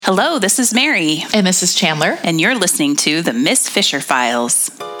Hello, this is Mary. And this is Chandler. And you're listening to the Miss Fisher Files.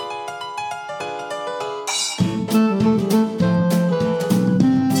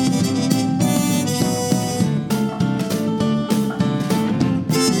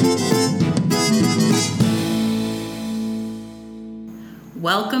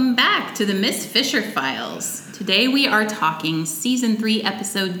 Welcome back to the Miss Fisher Files. Today we are talking Season 3,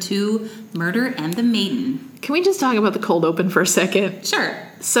 Episode 2, Murder and the Maiden. Can we just talk about the cold open for a second? Sure.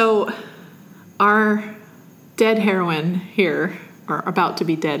 So, our dead heroine here, or about to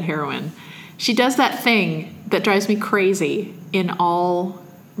be dead heroine, she does that thing that drives me crazy in all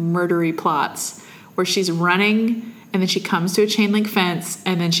murdery plots, where she's running, and then she comes to a chain link fence,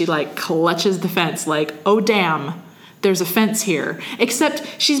 and then she, clutches the fence, oh, damn. There's a fence here. Except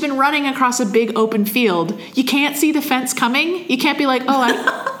she's been running across a big open field. You can't see the fence coming. You can't be like,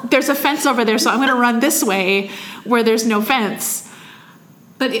 there's a fence over there, so I'm going to run this way where there's no fence.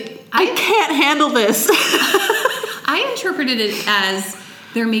 But I can't handle this. I interpreted it as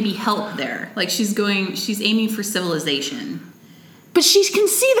there may be help there. She's aiming for civilization. But she can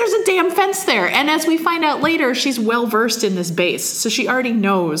see there's a damn fence there. And as we find out later, she's well-versed in this base. So she already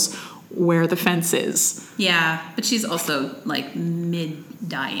knows where the fence is. Yeah, but she's also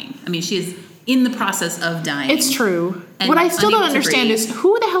mid-dying. I mean, she is in the process of dying. It's true. What I still don't understand is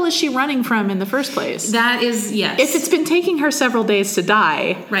who the hell is she running from in the first place? That is, yes. If it's been taking her several days to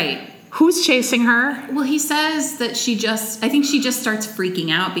die. Right. Who's chasing her? Well, he says that I think she just starts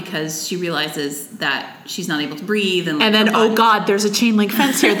freaking out because she realizes that she's not able to breathe. And then, oh God, there's a chain link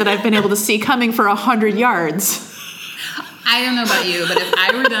fence here that I've been able to see coming for 100 yards. I don't know about you, but if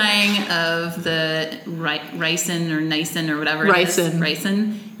I were dying of the ricin or nisin or whatever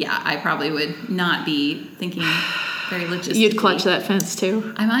ricin, yeah, I probably would not be thinking very logistically. You'd clutch that fence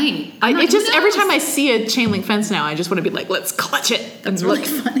too? I might. Every time I see a chain link fence now, I just want to be like, let's clutch it. That's really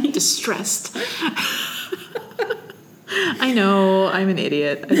funny. Distressed. I know, I'm an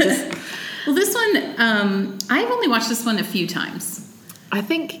idiot. Well, this one, I've only watched this one a few times. I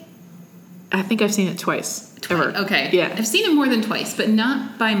think I've seen it twice. Ever. Okay. Yeah. I've seen it more than twice, but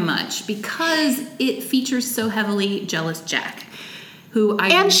not by much, because it features so heavily jealous Jack,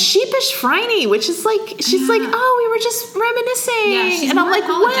 and sheepish Phryne, which is she's we were just reminiscing. Yeah, she's and I'm like,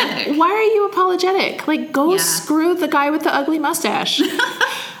 apologetic. What? Why are you apologetic? Go screw the guy with the ugly mustache.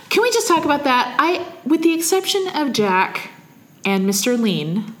 Can we just talk about that? With the exception of Jack and Mr.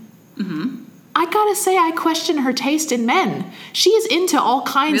 Lean, I gotta say, I question her taste in men. She is into all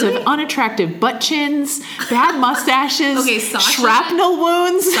kinds of unattractive butt chins, bad mustaches, shrapnel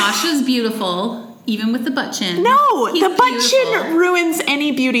wounds. Sasha's beautiful, even with the butt chin. No, the butt chin ruins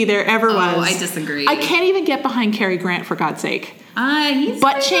any beauty there ever was. Oh, I disagree. I can't even get behind Cary Grant, for God's sake. He's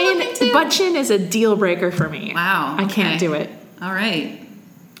butt chin is a deal breaker for me. Wow. I can't do it. All right.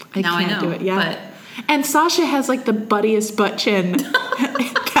 I can't do it, yeah. And Sasha has the buddiest butt chin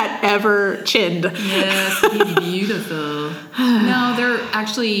that ever chinned. Yes, he's beautiful. No, they're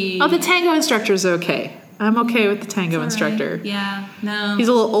actually... Oh, the tango instructor's okay. I'm okay with the tango instructor. Right. Yeah, no. He's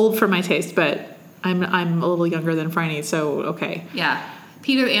a little old for my taste, but I'm a little younger than Phryne, so okay. Yeah.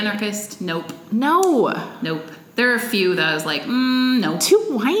 Peter the Anarchist, nope. No. Nope. There are a few that I was like, no. Too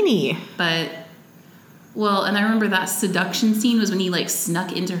whiny. But... Well, and I remember that seduction scene was when he,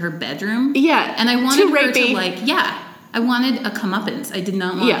 snuck into her bedroom. Yeah. And I wanted her to, I wanted a comeuppance. I did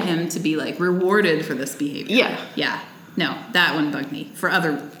not want him to be, rewarded for this behavior. Yeah. Yeah. No, that one bugged me for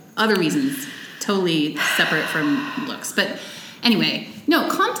other reasons. Totally separate from looks. But anyway, no,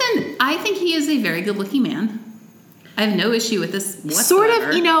 Compton, I think he is a very good-looking man. I have no issue with this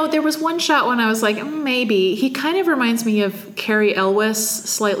whatsoever. Sort of, there was one shot when I was like, maybe. He kind of reminds me of Carrie Elwes,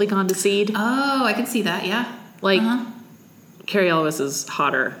 slightly gone to seed. Oh, I could see that, yeah. Carrie Elwes is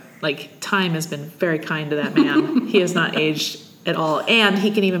hotter. Time has been very kind to that man. He has not aged at all. And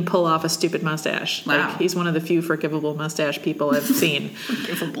he can even pull off a stupid mustache. Wow. He's one of the few forgivable mustache people I've seen.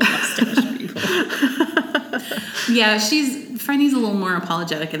 Forgivable mustache people. Yeah, Phryne's a little more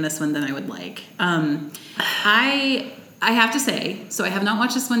apologetic in this one than I would like. I have to say, so I have not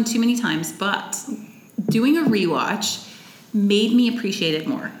watched this one too many times, but doing a rewatch made me appreciate it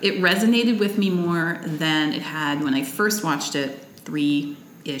more. It resonated with me more than it had when I first watched it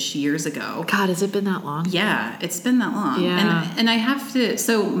 3-ish years ago. God, has it been that long? Yeah, it's been that long. Yeah. And I have to,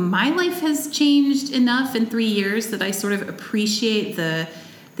 so my life has changed enough in 3 years that I sort of appreciate the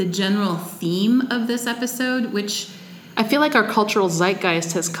general theme of this episode, which... I feel like our cultural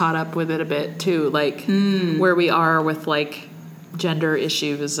zeitgeist has caught up with it a bit, too. Where we are with, gender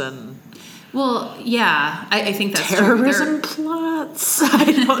issues and... Well, yeah, I think that's terrorism plots.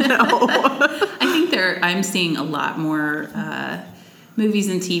 I don't know. I think I'm seeing a lot more movies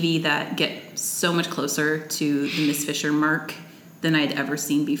and TV that get so much closer to the Miss Fisher mark than I'd ever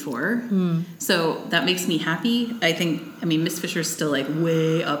seen before. So that makes me happy. I mean, Miss Fisher's still like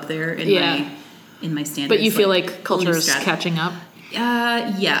way up there in my standards. But you feel like culture's catching up?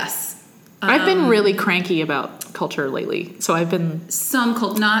 Yes. I've been really cranky about culture lately. So I've been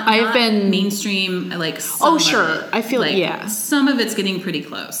not mainstream, like some of it. I feel like some of it's getting pretty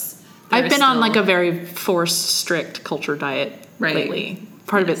close. I've been on like a very forced, strict culture diet lately.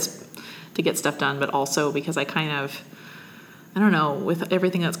 Part of it's to get stuff done, but also because I kind of, I don't know, with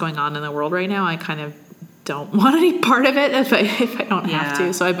everything that's going on in the world right now, I kind of don't want any part of it if I don't have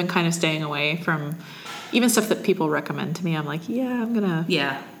to. So I've been kind of staying away from even stuff that people recommend to me. I'm like, I'm gonna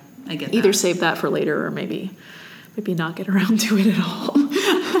I get either save that for later or maybe not get around to it at all.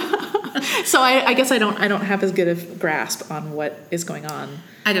 So I guess I don't have as good a grasp on what is going on.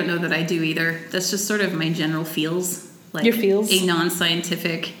 I don't know that I do either. That's just sort of my general feels. Like your feels? A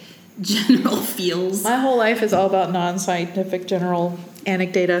non-scientific general feels. My whole life is all about non-scientific general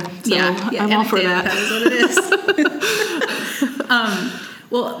anecdata. So I'm all for that. That is what it is.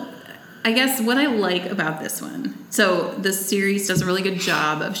 Well, I guess what I like about this one, so this series does a really good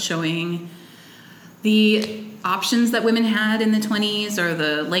job of showing the options that women had in the 20s or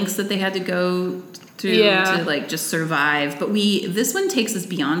the lengths that they had to go through to like just survive. But this one takes us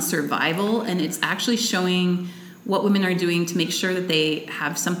beyond survival, and it's actually showing what women are doing to make sure that they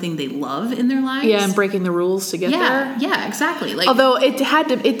have something they love in their lives. Yeah, and breaking the rules to get there. Yeah, exactly. Like, although it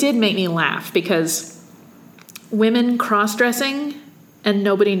did make me laugh because women cross-dressing and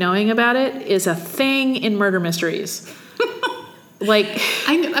nobody knowing about it is a thing in murder mysteries. Like,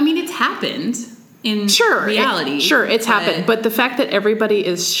 I mean, it's happened in reality. It's happened. But the fact that everybody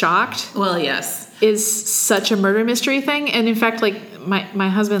is shocked. Well, yes. Is such a murder mystery thing. And in fact, like, my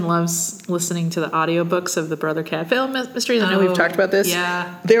husband loves listening to the audiobooks of the Brother Cadfael mysteries. I know we've talked about this.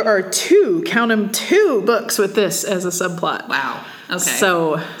 Yeah. There are count them, two books with this as a subplot. Wow. Okay.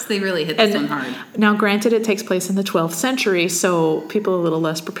 So they really hit this one hard. Now, granted, it takes place in the 12th century, so people are a little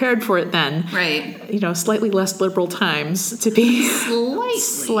less prepared for it then. Right. You know, slightly less liberal times to be.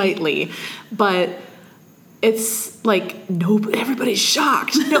 Slightly. But it's like everybody's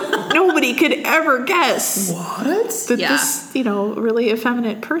shocked. Nobody could ever guess what that this, really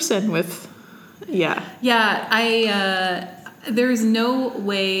effeminate person with, there's no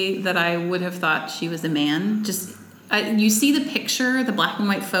way that I would have thought she was a man. You see the picture, the black and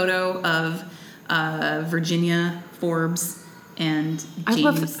white photo of Virginia Forbes and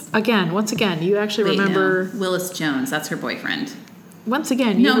James. Once again, you actually remember Willis Jones. That's her boyfriend. Once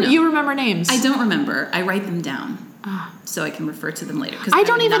again, you remember names. I don't remember. I write them down so I can refer to them later. I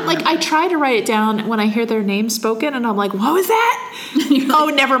don't even I try to write it down when I hear their name spoken, and I'm like, "What was that?"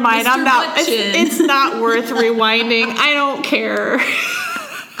 Like, never mind. I'm not. It's not worth rewinding. I don't care.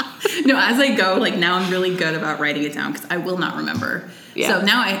 No, as I go, now I'm really good about writing it down because I will not remember. Yeah. So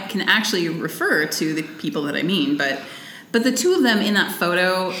now I can actually refer to the people that I mean. But the two of them in that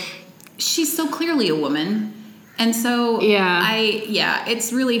photo, she's so clearly a woman. And so,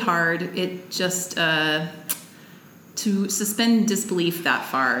 it's really hard. It just, to suspend disbelief that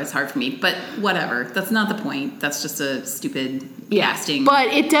far is hard for me. But whatever. That's not the point. That's just a stupid casting. But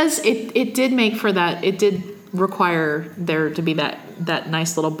it did make for that. It did require there to be that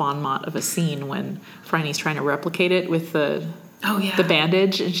nice little bon mot of a scene when Phryne's trying to replicate it with the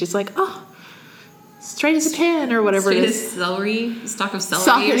bandage. And she's like, straight as a pin or whatever it is. Stalk of celery or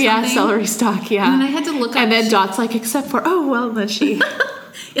something. Yeah, celery stalk, yeah. And then I had to look up. And then Dot's like, except for, then she...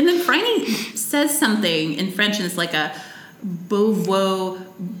 And then Phryne says something in French, and it's like a Beauvoir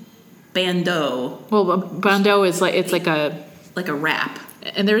bandeau. Well, bandeau is it's like a... Like a wrap.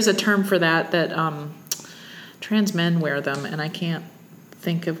 And there's a term for that trans men wear them, and I can't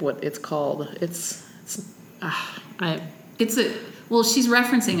think of what it's called. She's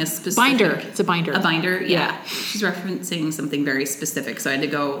referencing a specific... Binder. It's a binder. A binder, yeah. She's referencing something very specific. So I had to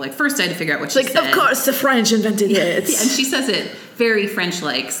go, first I had to figure out what she said. Of course, the French invented it. Yeah, and she says it very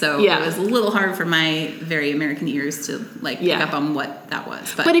French-like, so it was a little hard for my very American ears to, pick up on what that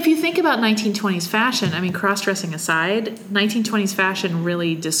was. But if you think about 1920s fashion, I mean, cross-dressing aside, 1920s fashion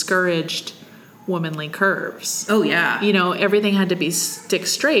really discouraged womanly curves. Oh, yeah. Everything had to be stick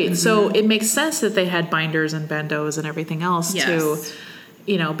straight. Mm-hmm. So it makes sense that they had binders and bandeaus and everything else to,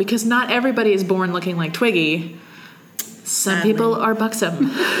 because not everybody is born looking like Twiggy. Some people are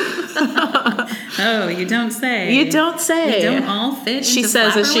buxom. Oh, you don't say. You don't say. You don't all fit She into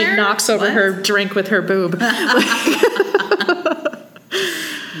says as she knocks over her drink with her boob.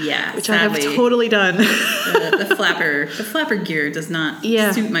 Yeah, which sadly, I have totally done. the flapper gear does not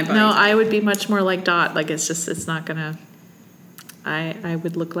suit my body. No, I would be much more like Dot. It's not gonna. I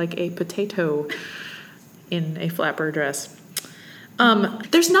would look like a potato in a flapper dress.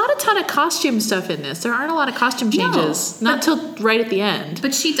 There's not a ton of costume stuff in this. There aren't a lot of costume changes. Not till right at the end.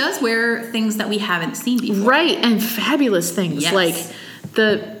 But she does wear things that we haven't seen before. Right, and fabulous things. Yes. Like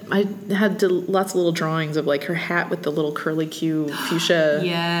I had lots of little drawings of like her hat with the little curly Q fuchsia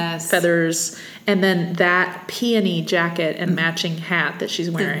feathers, and then that peony jacket and matching hat that she's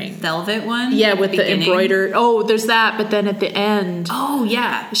wearing. The velvet one? Yeah, with the embroidered. Oh, there's that, but then at the end. Oh,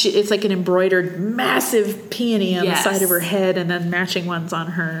 yeah. It's like an embroidered massive peony on the side of her head, and then matching ones on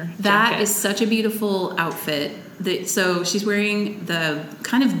her jacket. That is such a beautiful outfit. So she's wearing the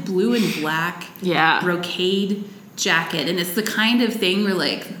kind of blue and black brocade jacket, and it's the kind of thing where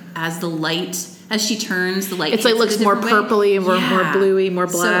like as she turns, the light, it's like looks more purpley and more bluey, more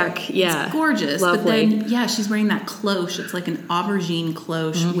black. So it's gorgeous. Lovely. But then she's wearing that cloche. It's like an aubergine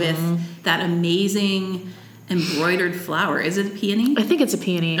cloche with that amazing embroidered flower. Is it a peony? I think it's a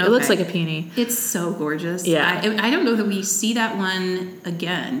peony. Okay. It looks like a peony. It's so gorgeous. Yeah. I don't know that we see that one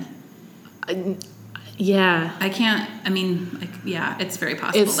again. I can't. I mean, it's very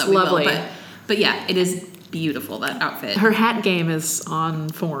possible it's that we lovely. will. But yeah, it is beautiful, that outfit. Her hat game is on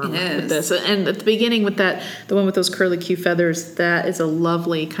form with this. And at the beginning with the one with those curly Q feathers, that is a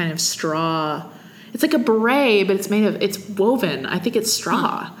lovely kind of straw. It's like a beret, but it's woven. I think it's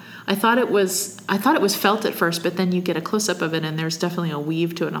straw. I thought it was felt at first, but then you get a close up of it and there's definitely a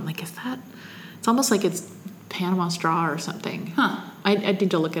weave to it. And I'm like, it's almost like it's Panama straw or something. I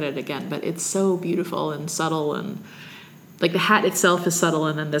need to look at it again, but it's so beautiful and subtle, and like the hat itself is subtle,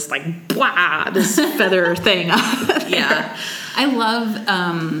 and then this like this feather thing. Yeah, I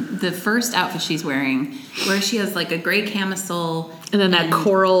love the first outfit she's wearing, where she has like a gray camisole and then that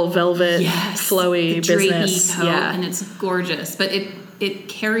coral velvet flowy business, coat, and it's gorgeous. But it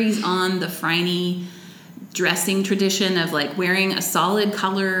carries on the Phryne dressing tradition of like wearing a solid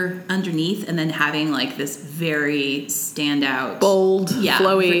color underneath and then having like this very standout, bold,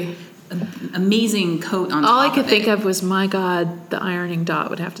 flowy, amazing coat on top. All I could think of was, my God, the ironing Dot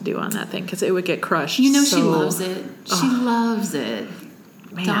would have to do on that thing, because it would get crushed. She loves it. She loves it.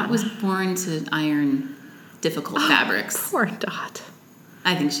 Man. Dot was born to iron difficult fabrics. Poor Dot.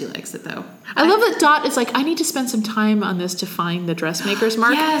 I think she likes it, though. I love that Dot is like, I need to spend some time on this to find the dressmaker's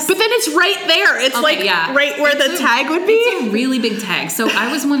mark. Yes. But then it's right there. It's right where the tag would be. It's a really big tag. So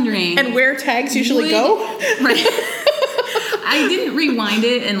I was wondering. And where tags usually go? Right. I didn't rewind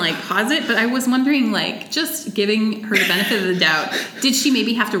it and like pause it, but I was wondering, like, just giving her the benefit of the doubt, did she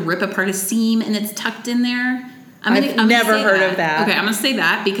maybe have to rip apart a seam and it's tucked in there? I've never heard of that. Okay, I'm going to say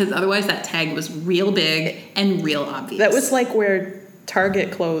that, because otherwise that tag was real big and real obvious. That was like where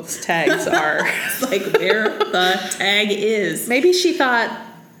Target clothes tags are. It's like where the tag is. Maybe she thought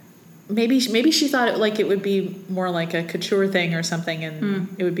it like it would be more like a couture thing or something,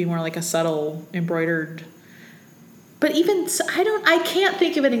 and it would be more like a subtle embroidered. But even I can't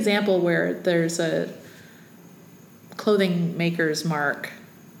think of an example where there's a clothing maker's mark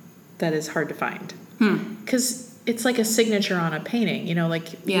that is hard to find, because it's like a signature on a painting. You know,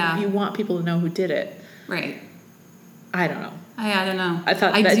 like you want people to know who did it. Right. I don't know. I don't know. I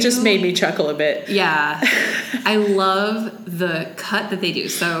thought that just made me chuckle a bit. Yeah. I love the cut that they do.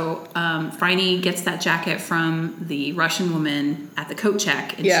 So Phryne gets that jacket from the Russian woman at the coat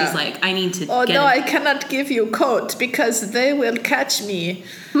check, and she's like, I need to I cannot give you coat because they will catch me.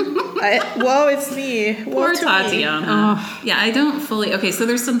 Woe is me. Poor Tatiana. Oh. Yeah, I don't fully... Okay, so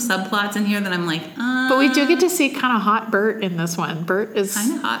there's some subplots in here that I'm like, But we do get to see kind of hot Bert in this one. Bert is...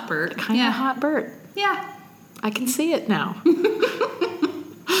 Kind of hot Bert. Kind of hot Bert. Yeah. I can see it now.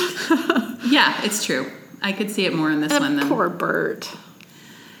 Yeah, it's true. I could see it more in this one than... Poor Bert.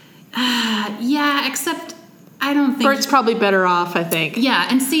 Yeah, except I don't think... Bert's probably better off, I think. Yeah,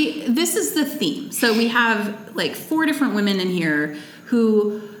 and see, this is the theme. So we have like 4 different women in here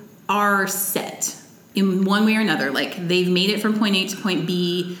who are set in one way or another. Like, they've made it from point A to point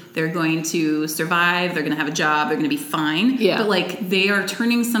B. They're going to survive. They're going to have a job. They're going to be fine. Yeah. But like, they are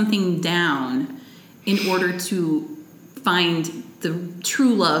turning something down in order to find the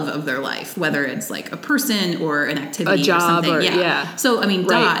true love of their life, whether it's like a person or an activity, a job, or something. Yeah. So I mean,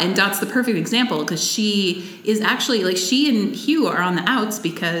 Dot's the perfect example, because she is actually like, she and Hugh are on the outs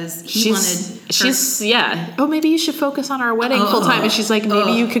because he wanted. She's Oh, maybe you should focus on our wedding full time. And she's like,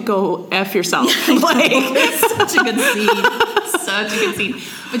 maybe you could go F yourself. Like, such a good scene. Such a good scene.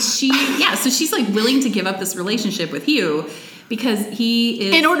 But so she's like willing to give up this relationship with Hugh, because he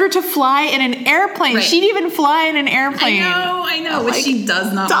is... In order to fly in an airplane. Right. She'd even fly in an airplane. I know. But she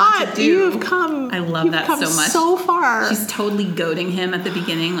does not want to do. You've come... I love that so much. So far. She's totally goading him at the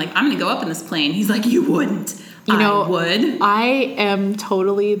beginning. Like, I'm going to go up in this plane. He's like, you wouldn't. I would. I am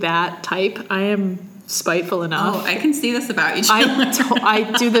totally that type. I am spiteful enough. Oh, I can see this about you, Chandler.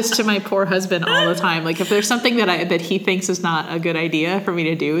 I do this to my poor husband all the time. Like, if there's something that he thinks is not a good idea for me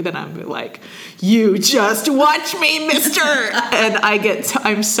to do, then I'm like, you just watch me, mister. And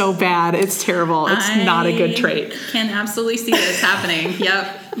I'm so bad. It's terrible. It's not a good trait. Can absolutely see this happening.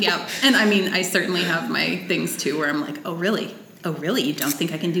 Yep. And I mean, I certainly have my things too where I'm like, oh, really? Oh, really? You don't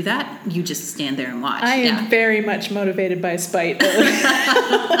think I can do that? You just stand there and watch. I am very much motivated by spite.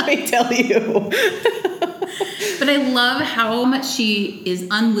 Let me tell you. But I love how much she is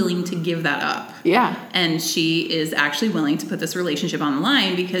unwilling to give that up. Yeah. And she is actually willing to put this relationship on the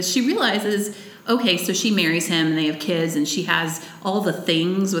line because she realizes, okay, so she marries him and they have kids and she has all the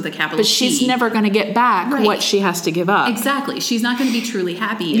things with a capital But she's never going to get back what she has to give up. Exactly. She's not going to be truly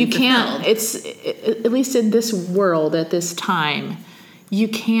happy. You can't. At least in this world at this time, you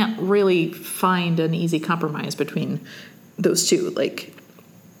can't really find an easy compromise between those two. Like,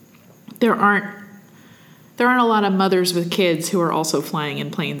 there aren't a lot of mothers with kids who are also flying in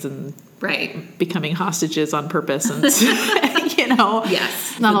planes and becoming hostages on purpose, and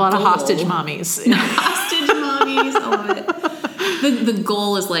yes, not a lot of hostage mommies. Hostage mommies, I love it. The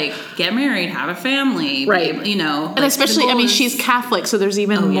goal is like get married, have a family, right? And especially, I mean, she's Catholic, so there's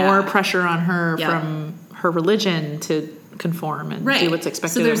even more pressure on her from her religion to conform and do what's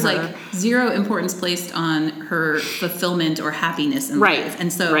expected of her. So there's like zero importance placed on her fulfillment or happiness in life.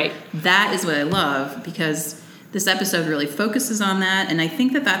 And so that is what I love, because this episode really focuses on that. And I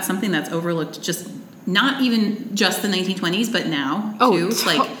think that that's something that's overlooked, just not even just the 1920s, but now too.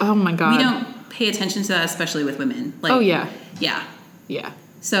 Like, oh my God. We don't pay attention to that, especially with women. Like, oh yeah. Yeah. Yeah.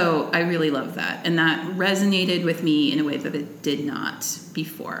 So I really love that. And that resonated with me in a way that it did not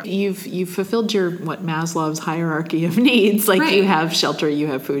before. You've fulfilled your, Maslow's hierarchy of needs. Like, you have shelter, you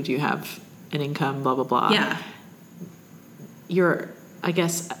have food, you have an income, blah, blah, blah. Yeah. You're, I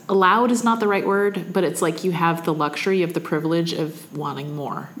guess, allowed is not the right word, but it's like you have the luxury of the privilege of wanting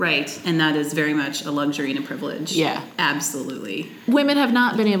more. Right. And that is very much a luxury and a privilege. Yeah. Absolutely. Women have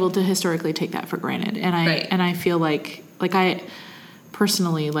not been able to historically take that for granted. And I feel like I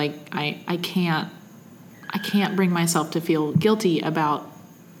personally, like, I can't bring myself to feel guilty about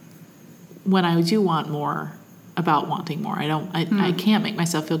when I do want more, about wanting more. I can't make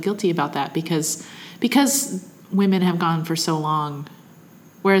myself feel guilty about that because women have gone for so long,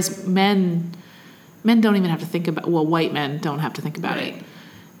 whereas men don't even have to think about, white men don't have to think about it,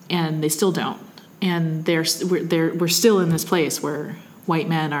 and they still don't. And we're still in this place where white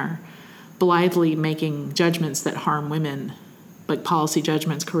men are blithely making judgments that harm women, like policy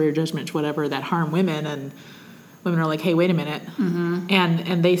judgments, career judgments, whatever, that harm women, and women are like, hey, wait a minute. Mm-hmm.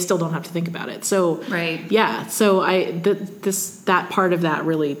 And they still don't have to think about it. So, yeah. So that part of that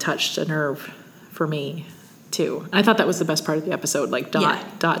really touched a nerve for me too. I thought that was the best part of the episode. Like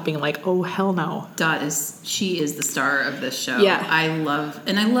Dot being like, oh, hell no. She is the star of this show. Yeah. I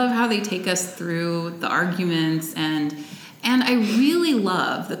love how they take us through the arguments, and I really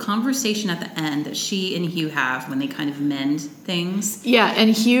love the conversation at the end that she and Hugh have when they kind of mend things. Yeah,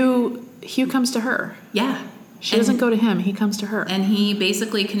 and Hugh comes to her. Yeah. She doesn't go to him, he comes to her. And he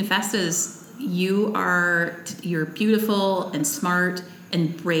basically confesses, you're beautiful and smart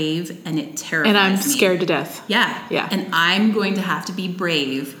and brave, and it terrifies me. And I'm scared to death. Yeah. Yeah. And I'm going to have to be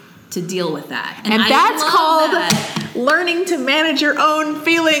brave to deal with that. And that's called learning to manage your own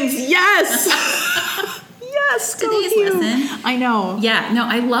feelings. Yes! Yes, today's lesson. I know. Yeah, no,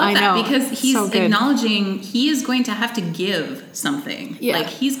 I love that because he's acknowledging he is going to have to give something. Yeah. Like,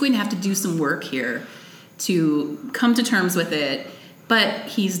 he's going to have to do some work here to come to terms with it. But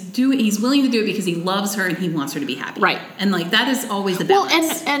he's willing to do it because he loves her and he wants her to be happy. Right. And like, that is always the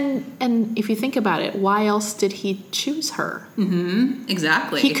balance. Well, and if you think about it, why else did he choose her? Mm-hmm.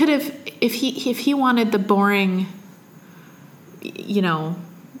 Exactly. He could have, if he wanted the boring,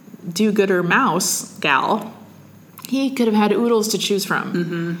 do-gooder mouse gal, he could have had oodles to choose from.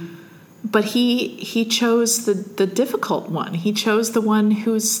 Mm-hmm. But he chose the difficult one. He chose the one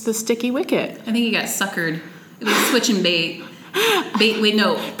who's the sticky wicket. I think he got suckered. It was switch and bait. Bait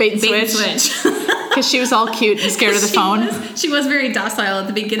and switch. Because she was all cute and scared of the phone. She was very docile at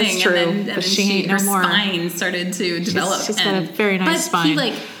the beginning. That's true. And then her spine started to develop. She's got a very nice spine.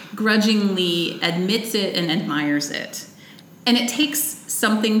 But he grudgingly admits it and admires it. And it takes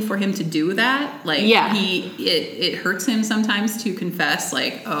something for him to do that. Like, it hurts him sometimes to confess,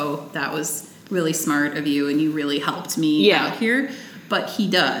 like, oh, that was really smart of you and you really helped me out here. But he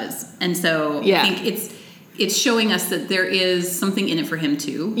does. And so I think it's showing us that there is something in it for him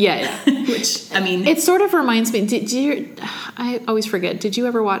too. Yeah. Which, I mean, it sort of reminds me, I always forget, did you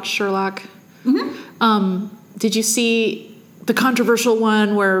ever watch Sherlock? Mm-hmm. did you see the controversial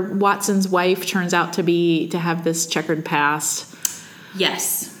one where Watson's wife turns out to have this checkered past?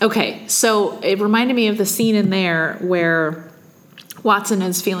 Yes. Okay, so it reminded me of the scene in there where Watson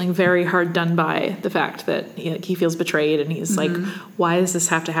is feeling very hard done by the fact that he feels betrayed, and he's like, why does this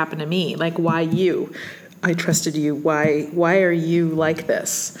have to happen to me? Like, why you? I trusted you. Why are you like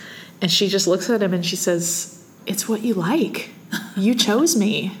this? And she just looks at him and she says, it's what you like. You chose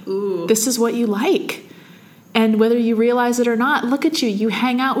me. Ooh. This is what you like. And whether you realize it or not, look at you. You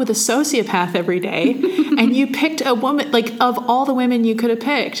hang out with a sociopath every day, and you picked a woman, like, of all the women you could have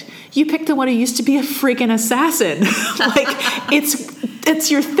picked, you picked the one who used to be a freaking assassin. Like,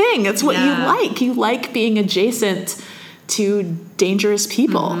 it's your thing. It's what you like. You like being adjacent to dangerous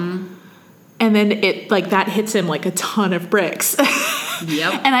people. Mm-hmm. And then that hits him like a ton of bricks.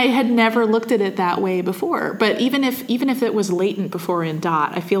 Yep. And I had never looked at it that way before. But even if it was latent before in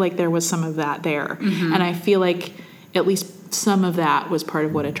Dot, I feel like there was some of that there. Mm-hmm. And I feel like at least some of that was part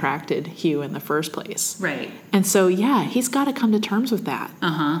of what attracted Hugh in the first place. Right. And so, yeah, he's got to come to terms with that.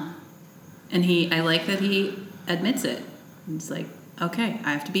 Uh-huh. And I like that he admits it. He's like, okay,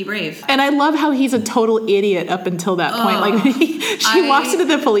 I have to be brave. And I love how he's a total idiot up until that point. Like, she walks into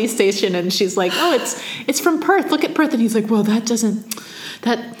the police station and she's like, oh, it's from Perth. Look at Perth. And he's like, well,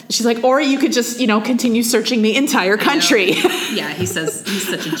 she's like, or you could just, continue searching the entire country. Yeah, he says he's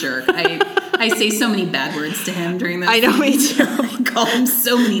such a jerk. I say so many bad words to him during this. I know, me too. I call him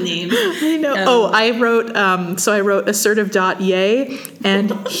so many names. I know. I wrote assertive dot yay,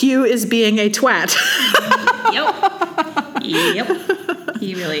 and Hugh is being a twat. Yep.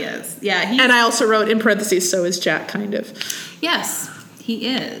 He really is. Yeah. And I also wrote in parentheses, so is Jack, kind of. Yes, he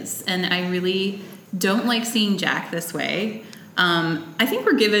is. And I really don't like seeing Jack this way. I think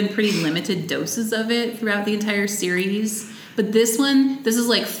we're given pretty limited doses of it throughout the entire series. But this is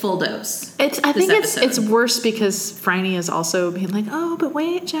like full dose. I think it's worse because Franny is also being like, oh, but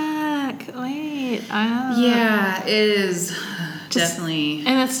wait, Jack, wait. Yeah, it is. Definitely.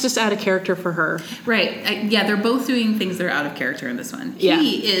 And it's just out of character for her. Right. They're both doing things that are out of character in this one. Yeah.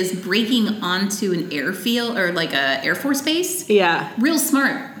 He is breaking onto an airfield or like a Air Force base. Yeah. Real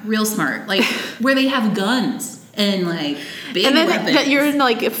smart. Like where they have guns and like big weapons. That you're in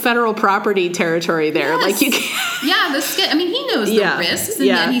like federal property territory there. Yes. Like you can't. Yeah, he knows the risks, and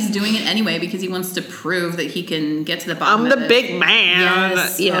yet he's doing it anyway because he wants to prove that he can get to the bottom of it. I'm the big man.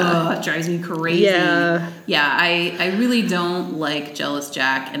 Yes. Yeah. It drives me crazy. Yeah. Yeah, I really don't like Jealous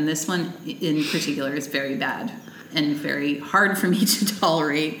Jack, and this one in particular is very bad and very hard for me to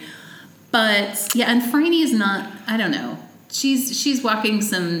tolerate. But yeah, and Franny is not, I don't know. She's walking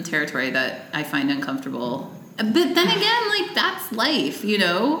some territory that I find uncomfortable. But then again, like, that's life,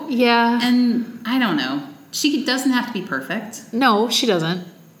 Yeah. And I don't know. She doesn't have to be perfect. No, she doesn't.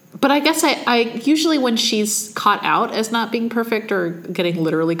 But I guess I usually when she's caught out as not being perfect or getting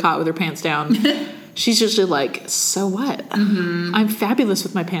literally caught with her pants down, she's usually like, so what? Mm-hmm. I'm fabulous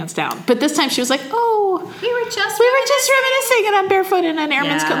with my pants down. But this time she was like, oh, we were just reminiscing and I'm barefoot in an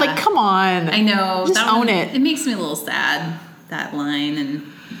airman's coat. Like, come on. I know. Just own it. It makes me a little sad, that line.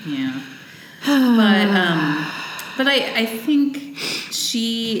 And yeah. But I think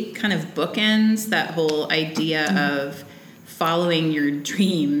she kind of bookends that whole idea of following your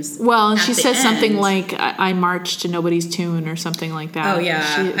dreams. Well, and she says something like, I march to nobody's tune or something like that. Oh,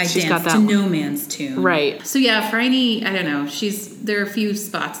 yeah. I dance to no man's tune. Right. So, yeah, Franny, I don't know. There are a few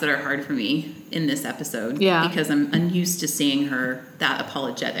spots that are hard for me in this episode. Yeah. Because I'm unused to seeing her that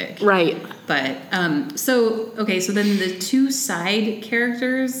apologetic. Right. But, so then the two side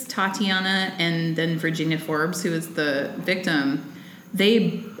characters, Tatiana and then Virginia Forbes, who is the victim,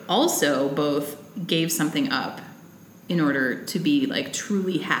 they also both gave something up in order to be like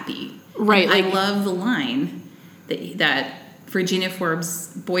truly happy. Right. And I love the line that Virginia Forbes'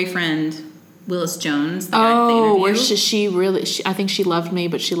 boyfriend, Willis Jones, the guy where she really, I think she loved me,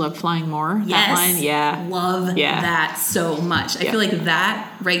 but she loved flying more. Yes. That line. Yeah. Love that so much. I feel like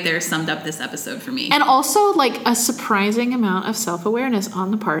that right there summed up this episode for me. And also like a surprising amount of self-awareness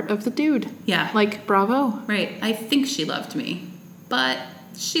on the part of the dude. Yeah. Like, bravo. Right. I think she loved me, but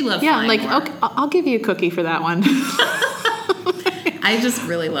she loved flying like, more. Okay, I'll give you a cookie for that one. I just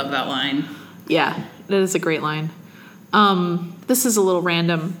really love that line. Yeah, that is a great line. This is a little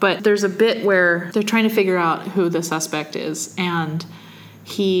random, but there's a bit where they're trying to figure out who the suspect is, and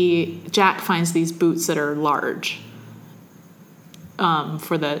Jack finds these boots that are large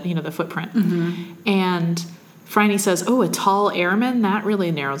for the footprint. Mm-hmm. And Franny says, oh, a tall airman? That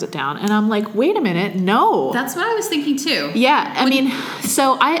really narrows it down. And I'm like, wait a minute, no. That's what I was thinking too. Yeah, I mean,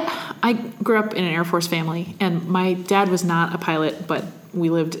 so I grew up in an Air Force family, and my dad was not a pilot, but we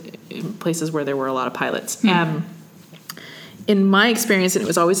lived in places where there were a lot of pilots. In my experience, it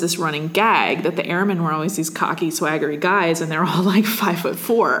was always this running gag that the airmen were always these cocky, swaggery guys, and they're all like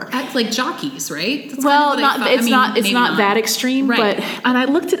 5'4". That's like jockeys, right? That's well, kind of it's not that extreme, right. But and I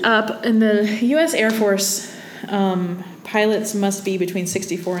looked it up, and the U.S. Air Force pilots must be between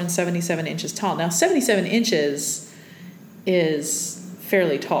 64 and 77 inches tall. Now, 77 inches is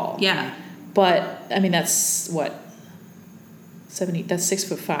fairly tall. Yeah. But I mean, that's what 70. That's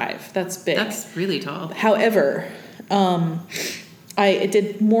 6'5". That's big. That's really tall. However. I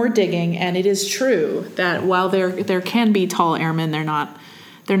did more digging, and it is true that while there can be tall airmen, they're not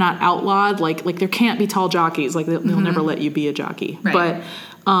outlawed. Like there can't be tall jockeys. Like they'll never let you be a jockey. Right. But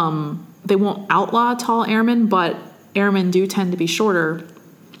they won't outlaw tall airmen. But airmen do tend to be shorter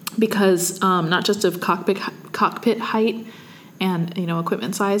because not just of cockpit height and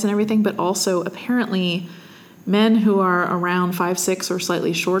equipment size and everything, but also apparently men who are around 5'6" or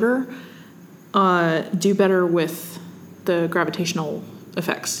slightly shorter do better with the gravitational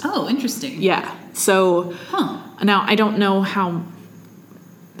effects. Oh, interesting. Yeah. So now I don't know how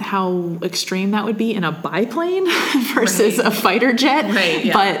extreme that would be in a biplane versus a fighter jet. Right.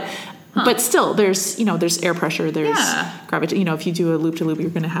 Yeah. But still, there's air pressure. There's gravity. If you do a loop to loop, you're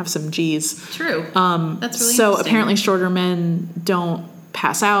going to have some G's. True. That's really so interesting. Apparently shorter men don't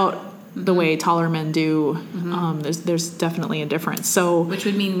pass out the way taller men do. There's definitely a difference. So which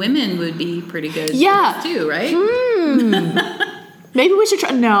would mean women would be pretty good too, right? Maybe we should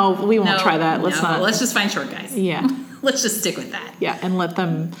try. No, we won't try that. Let's not. Let's just find short guys. Yeah. Let's just stick with that. Yeah, and let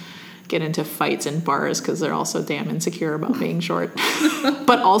them get into fights in bars because they're also damn insecure about being short,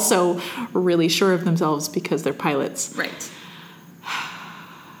 but also really sure of themselves because they're pilots. Right.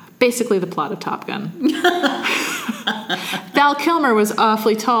 Basically the plot of Top Gun. Val Kilmer was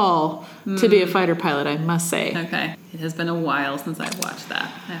awfully tall to be a fighter pilot, I must say. Okay. It has been a while since I've watched that,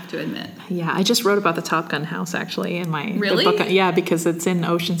 I have to admit. Yeah, I just wrote about the Top Gun house, actually, in my Really? book. Yeah, because it's in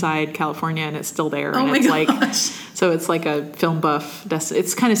Oceanside, California, and it's still there. Oh and my it's gosh. So it's like a film buff.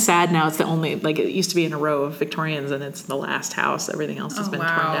 It's kind of sad now. It's the only, it used to be in a row of Victorians, and it's the last house. Everything else has been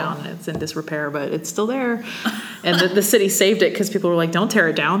torn down, and it's in disrepair, but it's still there. And the city saved it because people were like, don't tear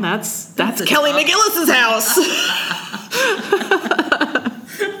it down. That's Kelly McGillis's house.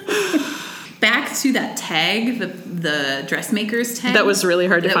 Back to that tag, the dressmaker's tag. That was really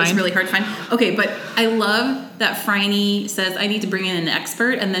hard to find. That was really hard to find. Okay, but I love that Phryne says, I need to bring in an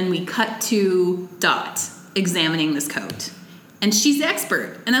expert, and then we cut to Dot examining this coat. And she's the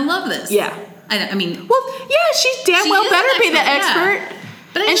expert, and I love this. Yeah. I mean... Well, yeah, she damn well better be the expert. Yeah.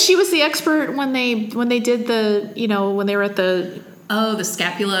 But and she was the expert when they did the, when they were at the... Oh, the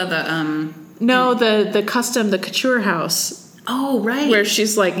scapula, No, the custom, the couture house. Oh, right. Where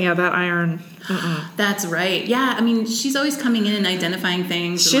she's like, yeah, that iron. That's right. Yeah, I mean, she's always coming in and identifying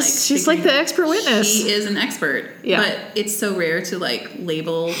things. She's like the expert witness. She is an expert. Yeah. But it's so rare to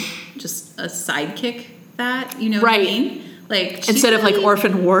label just a sidekick that, you know what I mean? Instead of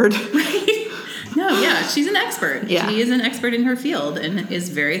Orphan Ward. Right. No, yeah, she's an expert. Yeah. She is an expert in her field and is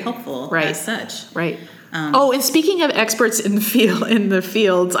very helpful as such. Right. And speaking of experts in the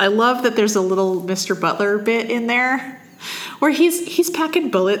fields, I love that there's a little Mr. Butler bit in there where he's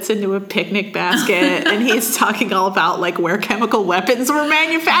packing bullets into a picnic basket and he's talking all about where chemical weapons were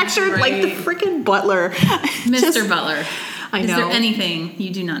manufactured, right. the freaking Butler. Mr. Butler. I know. Is there anything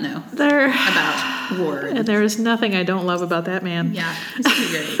you do not know about Ward? And there is nothing I don't love about that man. Yeah, he's pretty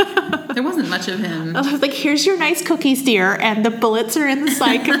great. There wasn't much of him. I was like, here's your nice cookies, dear, and the bullets are in the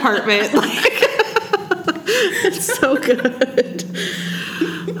side compartment. It's so good.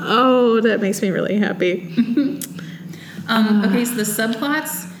 Oh, that makes me really happy. Okay, so the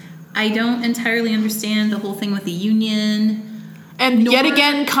subplots, I don't entirely understand the whole thing with the union. And yet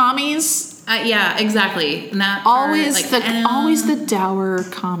again, commies. Yeah, exactly. And that always the dour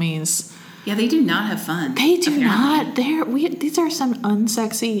commies. Yeah, they do not have fun. They do not. These are some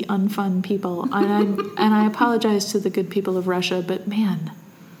unsexy, unfun people, and I apologize to the good people of Russia, but man.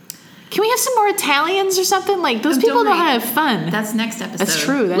 Can we have some more Italians or something? Those people know how to have fun. That's next episode. That's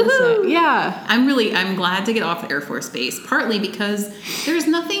true. That is it. Yeah. I'm glad to get off the Air Force Base, partly because there's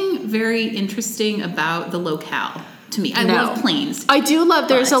nothing very interesting about the locale to me. I love planes. I do love,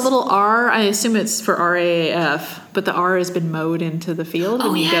 there's a little R. I assume it's for RAAF, but the R has been mowed into the field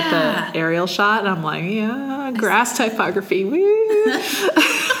and you get the aerial shot. And I'm like, yeah, grass typography. Woo.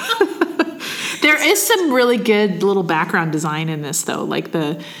 There is some really good little background design in this, though, like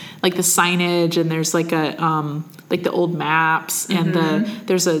the signage, and there's the old maps, and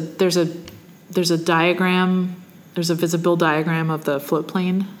there's a diagram there's a visible diagram of the float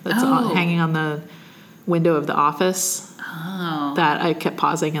plane that's hanging on the window of the office. Oh. That I kept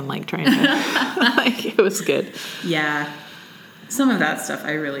pausing and like trying to, like, it was good. Yeah. Some of that stuff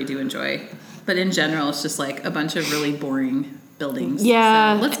I really do enjoy. But in general, it's just like a bunch of really boring buildings.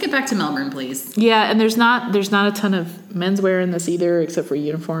 Yeah. So let's get back to Melbourne, please. Yeah, and there's not a ton of menswear in this either, except for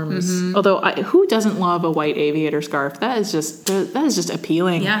uniforms. Although, who doesn't love a white aviator scarf? That is just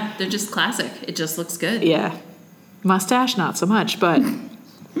appealing. Yeah, they're just classic. It just looks good. Yeah, mustache not so much, but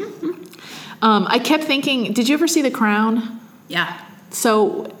I kept thinking, did you ever see The Crown? Yeah.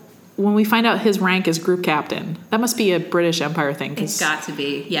 So when we find out his rank is group captain, that must be a British Empire thing. It's got to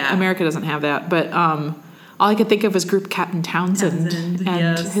be. Yeah. America doesn't have that, but all I could think of was Group Captain Townsend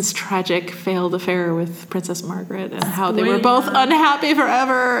and his tragic failed affair with Princess Margaret and how they were both unhappy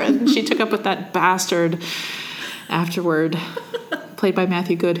forever. And she took up with that bastard afterward, played by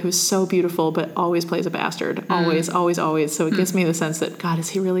Matthew Good, who's so beautiful but always plays a bastard. Always, always, always. So it gives me the sense that, God, is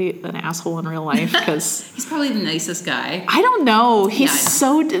he really an asshole in real life? Because he's probably the nicest guy. I don't know.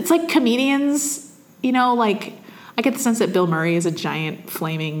 It's like comedians, like I get the sense that Bill Murray is a giant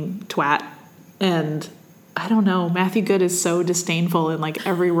flaming twat. And I don't know. Matthew Good is so disdainful in like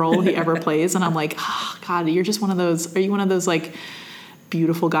every role he ever plays. And I'm like, oh, God, you're just one of those. Are you one of those like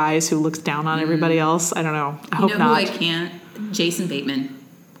beautiful guys who looks down on everybody else? I don't know. I hope not. Who I can't? Jason Bateman.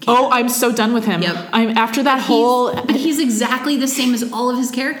 Can't. Oh, I'm so done with him. Yep. I'm after that But he's exactly the same as all of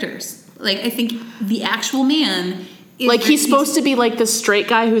his characters. Like, I think the actual man is like he's supposed to be like the straight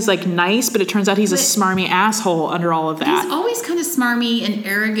guy who's like nice, but it turns out he's a smarmy asshole under all of that. He's always kind of smarmy and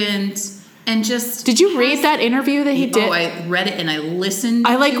arrogant. And just did you read that interview that he did? Oh, I read it and I listened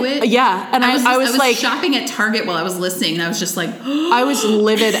to it. Yeah, and I was like shopping at Target while I was listening, and I was just like, I was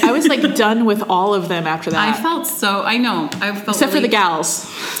livid. I was like done with all of them after that. I felt except for the gals,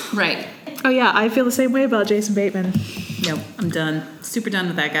 right? Oh yeah, I feel the same way about Jason Bateman. Nope, I'm done. Super done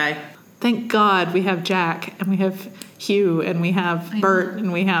with that guy. Thank God we have Jack and we have Hugh and we have Bert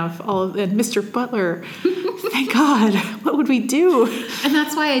and we have and Mr. Butler. Thank God. What would we do? And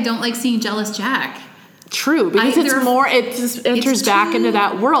that's why I don't like seeing jealous Jack. True, because it just enters back into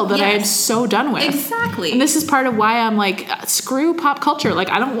that world that I am so done with. Exactly. And this is part of why I'm like, screw pop culture. Like,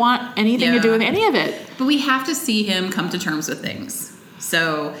 I don't want anything to do with any of it. But we have to see him come to terms with things.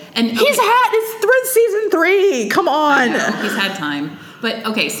 So, it's through season 3. Come on. I know, he's had time. But,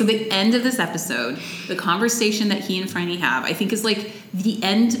 okay, so the end of this episode, the conversation that he and Franny have, I think is like the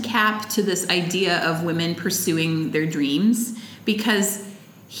end cap to this idea of women pursuing their dreams, because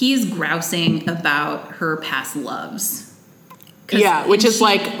he's grousing about her past loves. Yeah, which is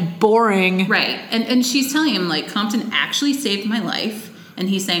like boring. Right. And she's telling him, like, Compton actually saved my life. And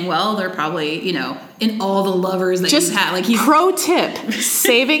he's saying, well, they're probably, in all the lovers that you've had. Like, pro tip,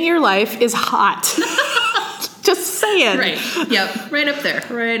 saving your life is hot. Just saying. Right. Yep. Right up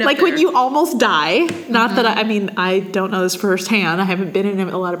there. Like when you almost die. Not that I don't know this firsthand. I haven't been in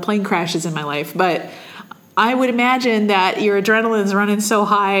a lot of plane crashes in my life, but I would imagine that your adrenaline's running so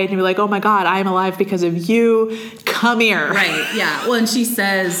high and you're like, oh my God, I'm alive because of you. Come here. Right. Yeah. Well, and she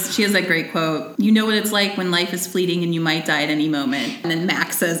has that great quote, you know what it's like when life is fleeting and you might die at any moment. And then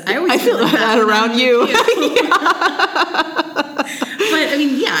Max says, I feel like that around you. But I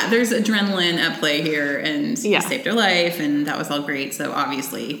mean, yeah, there's adrenaline at play here, and he saved her life, and that was all great. So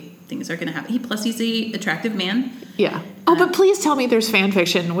obviously, things are going to happen. Plus, he's an attractive man. Yeah. Oh, but please tell me there's fan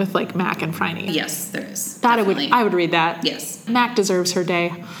fiction with like Mac and Franny. Yes, there is. That I would read that. Yes. Mac deserves her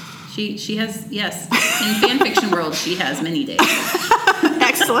day. She has, yes. In fan fiction world, she has many days.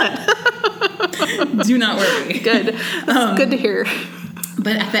 Excellent. Do not worry. Good. That's good to hear.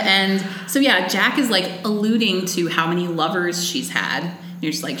 But at the end, so yeah, Jack is like alluding to how many lovers she's had.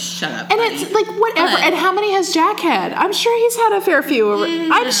 You're just like, shut up. And buddy. it's like, whatever. And how many has Jack had? I'm sure he's had a fair few. Yeah.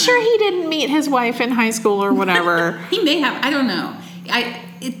 I'm sure he didn't meet his wife in high school or whatever. He may have. I don't know.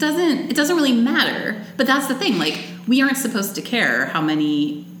 It doesn't really matter. But that's the thing. Like, we aren't supposed to care how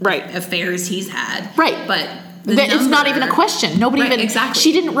many affairs he's had. Right. But it's not even a question. Nobody even. Exactly.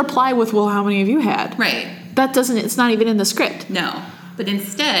 She didn't reply with, well, how many have you had? Right. It's not even in the script. No. But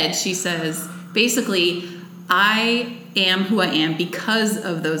instead, she says, basically, I am who I am because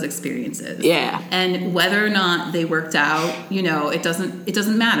of those experiences. Yeah. And whether or not they worked out, it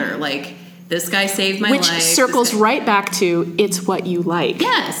doesn't matter. Like, this guy saved my life. Which circles right back to, it's what you like.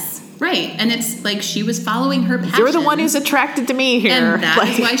 Yes. Right. And it's like she was following her passion. You're the one who's attracted to me here. And that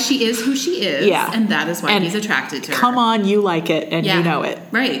is why she is who she is. Yeah. And that is why he's attracted to her. Come on, you like it and you know it.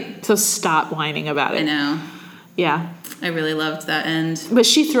 Right. So stop whining about it. I know. Yeah. I really loved that end. But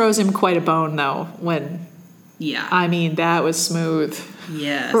she throws him quite a bone, though, when... Yeah. I mean, that was smooth.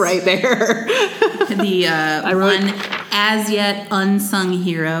 Yes. Right there. The one as yet unsung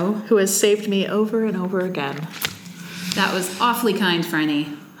hero. Who has saved me over and over again. That was awfully kind,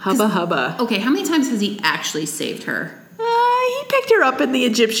 Franny. Hubba hubba. Okay, how many times has he actually saved her? He picked her up in the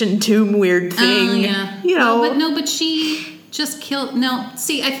Egyptian tomb weird thing. Yeah. You know. But she just killed... No,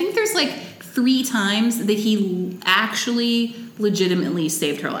 see, I think there's like 3 times that he actually legitimately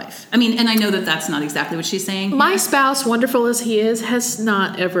saved her life. I mean, and I know that that's not exactly what she's saying. My spouse, wonderful as he is, has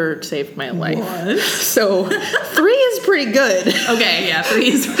not ever saved my life. What? So 3 is pretty good. Okay, yeah, 3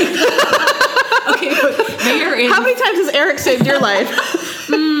 is pretty good. Okay, but how many times has Eric saved your life?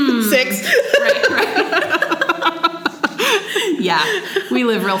 6. Right. Yeah, we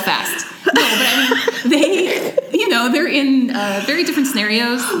live real fast. No, but I mean, they're in very different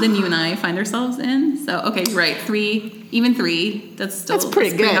scenarios than you and I find ourselves in. So, okay, right, 3, even 3, that's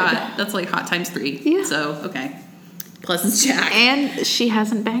pretty good. Hot. That's like hot times 3. Yeah. So, okay. Plus it's Jack. And she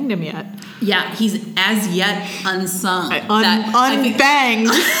hasn't banged him yet. Yeah, he's as yet unsung.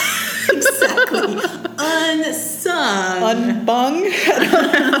 Unbanged. Exactly. Unsung. Unbung?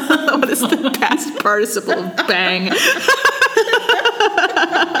 What is the past participle of bang?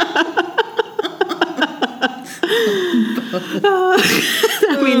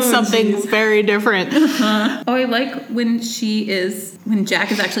 That means something very different. Oh, I like when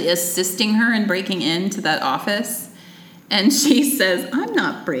Jack is actually assisting her in breaking into that office. And she says, I'm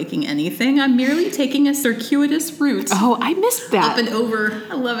not breaking anything. I'm merely taking a circuitous route. Oh, I missed that. Up and over.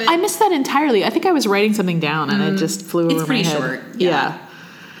 I love it. I missed that entirely. I think I was writing something down and it just flew over my head. It's pretty short. Yeah.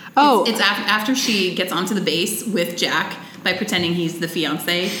 Oh. It's after she gets onto the base with Jack by pretending he's the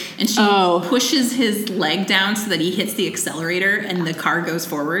fiance. And she pushes his leg down so that he hits the accelerator and the car goes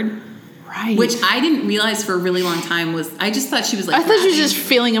forward. Right. Which I didn't realize for a really long time I just thought she was like... I thought she was just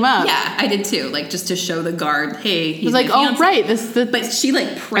feeling him up. Yeah, I did too. Like, just to show the guard, hey, he's like, my fiancé. right. But she, like,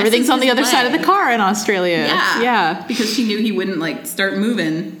 presses everything's on the other leg. side of the car in Australia. Yeah. Yeah. Because she knew he wouldn't, like, start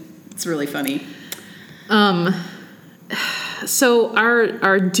moving. It's really funny. So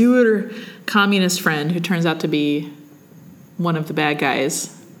our doer communist friend, who turns out to be one of the bad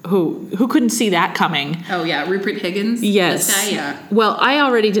guys... Who couldn't see that coming? Oh yeah, Rupert Higgins. Yes. This guy, yeah. Well, I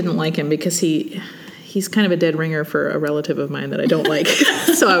already didn't like him because he's kind of a dead ringer for a relative of mine that I don't like.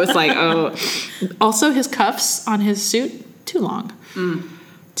 So I was like, oh. Also, his cuffs on his suit too long.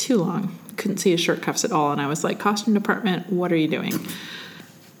 Too long. Couldn't see his shirt cuffs at all, and I was like, costume department, what are you doing?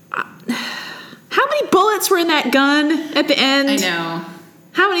 How many bullets were in that gun at the end? I know.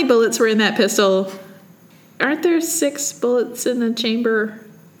 How many bullets were in that pistol? Aren't there 6 bullets in the chamber?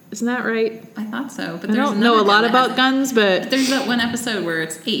 Isn't that right? I thought so. But I don't know a lot about guns, but... There's that one episode where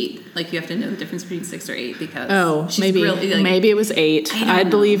it's 8. Like, you have to know the difference between 6 or 8 because... maybe it was 8. I'd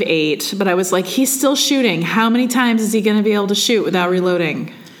believe 8. But I was like, he's still shooting. How many times is he going to be able to shoot without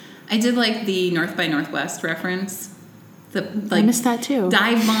reloading? I did like the North by Northwest reference. I missed that too.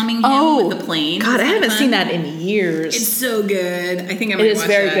 Dive bombing him with the plane. God, I haven't seen that in years. It's so good. I think I might watch it. It is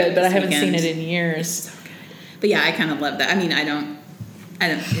very good, but I haven't seen it in years. It's so good. But yeah, I kind of love that. I mean,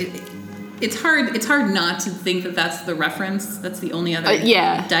 it's hard not to think that that's the reference. That's the only other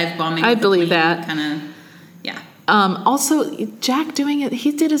dive bombing. I believe that. Kind of, yeah. Also, Jack doing it.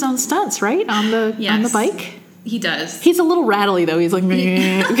 He did his own stunts, right, on the bike. He does. He's a little rattly though. He's like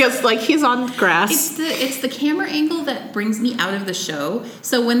because like he's on grass. It's the camera angle that brings me out of the show.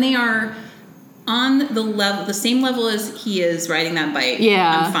 So when they are on the same level as he is riding that bike,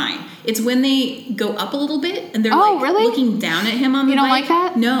 I'm fine. It's when they go up a little bit and they're looking down at him on the bike. You don't like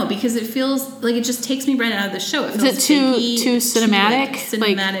that? No, because it feels like it just takes me right out of the show. It feels too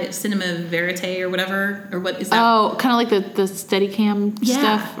cinematic? Cinema verite or whatever, or what is that? Oh, kind of like the Steadicam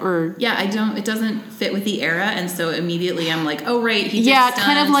stuff, or it doesn't fit with the era, and so immediately I'm like, oh right, he did stunts,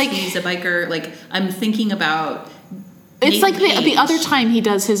 kind of like he's a biker. Like I'm thinking about. It's like the other time he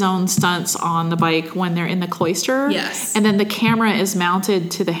does his own stunts on the bike when they're in the cloister. Yes. And then the camera is mounted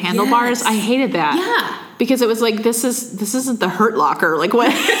to the handlebars. Yes. I hated that. Yeah. Because it was like, this isn't the Hurt Locker. Like,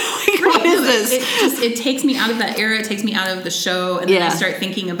 what, what is this? It takes me out of that era. It takes me out of the show. And then I start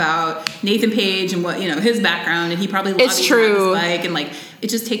thinking about Nathan Page and what, his background. And he probably lobbied on his bike. And like,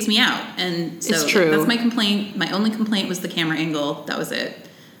 it just takes me out. And so that's my complaint. My only complaint was the camera angle. That was it.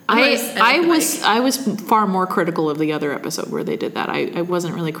 I was far more critical of the other episode where they did that. I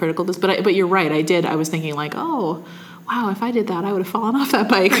wasn't really critical of this, but you're right. I was thinking like, oh, wow, if I did that, I would have fallen off that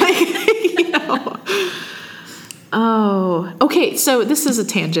bike. Oh, okay. So this is a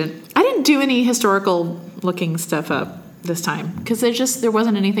tangent. I didn't do any historical looking stuff up this time because there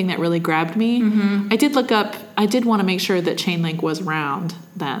wasn't anything that really grabbed me. Mm-hmm. I did want to make sure that chain link was round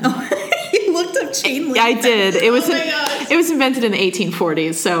then. You looked up chain link. I did. It was. Oh my gosh. It was invented in the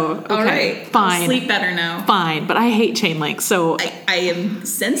 1840s. So okay, all right, fine. I'll sleep better now. Fine, but I hate chain links. So I am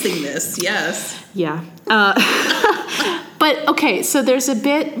sensing this. Yes. yeah. But okay, so there's a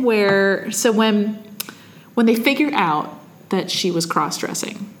bit where when they figure out that she was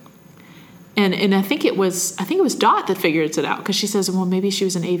cross-dressing. And I think it was Dot that figures it out, because she says, well, maybe she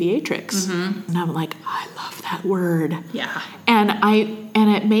was an aviatrix. And I'm like, I love that word. Yeah. And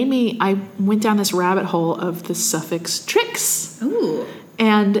it made me, I went down this rabbit hole of the suffix trix. Ooh.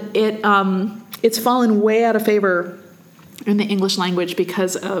 And it's fallen way out of favor in the English language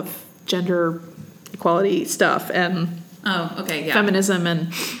because of gender equality stuff and feminism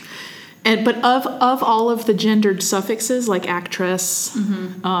and but of all of the gendered suffixes, like actress,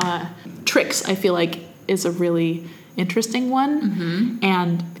 trix, I feel like is a really interesting one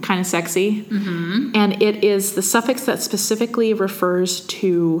and kind of sexy. And it is the suffix that specifically refers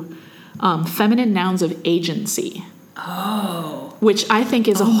to feminine nouns of agency. Oh. Which I think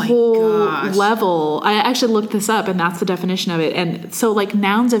is a whole level. I actually looked this up, and that's the definition of it. And so, like,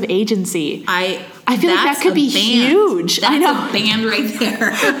 nouns of agency. I feel like that could be huge. That's I know. a band right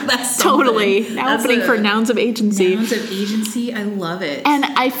there. That's totally. Now opening for nouns of agency. Nouns of agency. I love it. And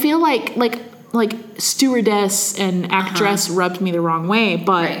I feel like stewardess and actress rubbed me the wrong way,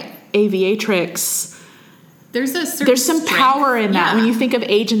 but aviatrix. There's some power in that when you think of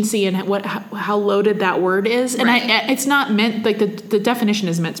agency and how loaded that word is. And it's not meant, like, the definition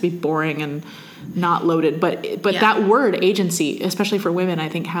is meant to be boring and not loaded, but that word agency, especially for women, I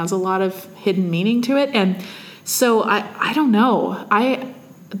think has a lot of hidden meaning to it. And so I don't know.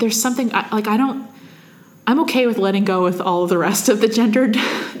 There's something I'm okay with letting go with all of the rest of the gendered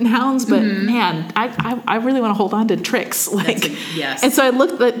nouns, but man, I really want to hold on to tricks. Yes. And so I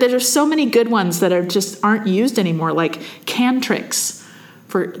looked. There's so many good ones that aren't used anymore, like cantrix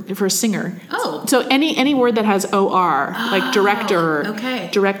for a singer. Oh. So any word that has or, like director,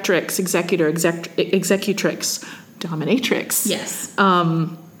 directrix, executor, executrix, dominatrix. Yes.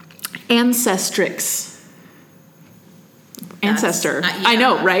 Ancestrix. Ancestor. I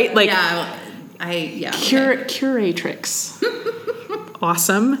know, right? Like. Yeah. Curatrix.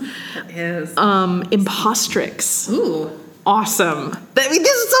 Awesome. It is. Impostrix. Ooh. Awesome. This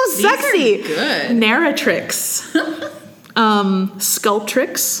is so sexy. These are good. Narratrix.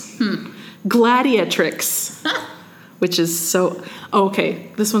 Sculptrix. Gladiatrix. Which is so... Oh, okay,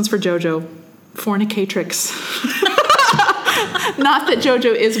 this one's for JoJo. Fornicatrix. Not that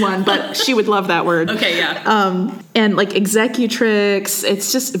JoJo is one, but she would love that word. Okay, yeah. And like executrix,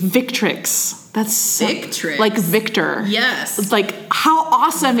 it's just Victrix. That's Victrix. Like Victor. Yes. It's like, how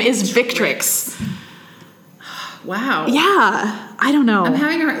awesome is Victrix? Wow. Yeah. I don't know.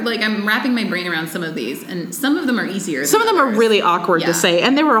 I'm wrapping my brain around some of these, and some of them are easier. Some of them are really awkward to say,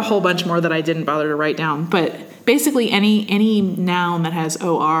 and there were a whole bunch more that I didn't bother to write down. But basically, any noun that has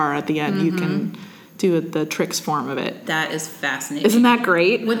or at the end, you can do the tricks form of it. That is fascinating. Isn't that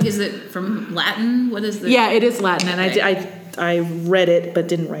great? What is it from Latin? What is the? Yeah, it is Latin, and I read it but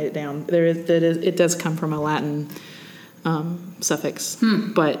didn't write it down. It does come from a Latin suffix,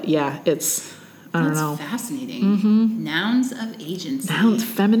 but yeah, it's. I don't know. That's fascinating. Nouns of agency.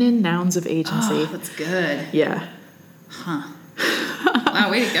 Feminine nouns of agency. Oh, that's good. Yeah. Huh.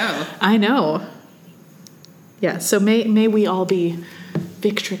 Wow, way to go. I know. Yeah, so may we all be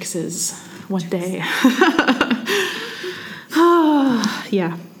Victrixes one day.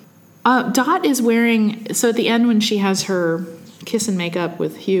 Yeah. Dot is wearing, so at the end when she has her kiss and makeup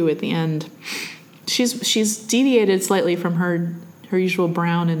with Hugh at the end, she's deviated slightly from her usual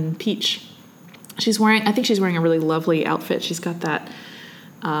brown and peach. I think she's wearing a really lovely outfit. She's got that,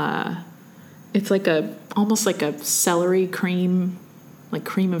 it's like almost like a celery cream, like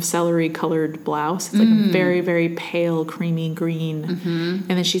cream of celery colored blouse. It's like a very, very pale, creamy green. And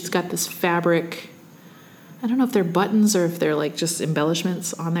then she's got this fabric, I don't know if they're buttons or if they're like just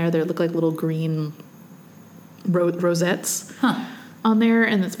embellishments on there. They look like little green rosettes on there.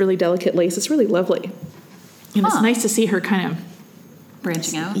 And it's really delicate lace. It's really lovely. And it's nice to see her kind of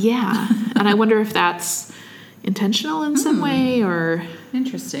branching out. Yeah. And I wonder if that's intentional in some way or...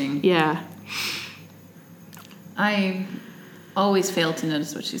 Interesting. Yeah. I always fail to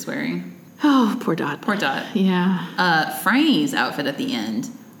notice what she's wearing. Oh, poor Dot. Poor Dot. Yeah. Franny's outfit at the end,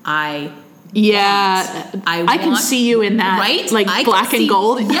 I can see you in that, right? Like black and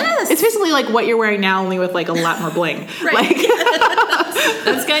gold. Yes, it's basically like what you're wearing now, only with like a lot more bling. Right. Like,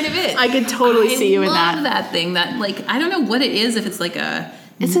 that's kind of it. I could totally see you in that. I love that thing. That, like, I don't know what it is. If it's like a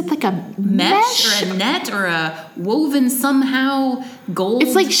Is it like a mesh or a net or a woven somehow gold?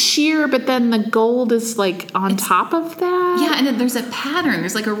 It's like sheer, but then the gold is like on top of that. Yeah, and then there's a pattern.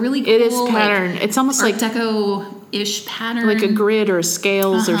 There's like a really cool, it is pattern. It's almost Art like Deco-ish pattern, like a grid or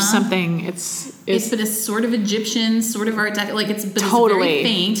scales or something. But it's sort of Egyptian, sort of Art Deco. Like it's totally very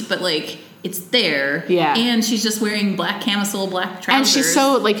faint, but like it's there. Yeah. And she's just wearing black camisole, black trousers.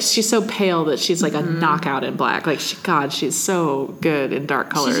 And she's so pale that she's like a knockout in black. Like she's so good in dark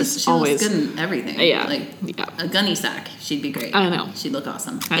colors. She always looks good in everything. Yeah. Like a gunny sack. She'd be great. I know. She'd look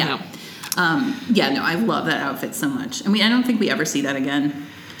awesome. I know. I love that outfit so much. I mean, I don't think we ever see that again.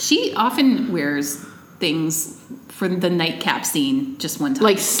 She often wears things for the nightcap scene just one time.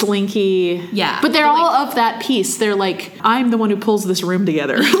 Like slinky. Yeah. But they're all of that piece. They're like, I'm the one who pulls this room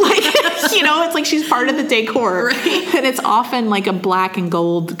together. Like, it's like she's part of the decor. Right. And it's often like a black and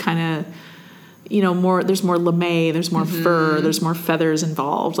gold kind of, more, there's more lame, there's more fur, there's more feathers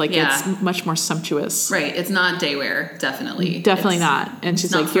involved. Like it's much more sumptuous. Right. It's not daywear, definitely. Definitely not. And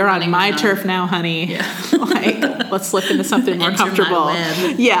she's like, you're on my turf now, honey. Yeah. Like, let's slip into something more comfortable.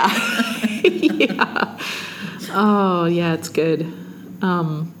 Yeah. Yeah. Oh, yeah, it's good.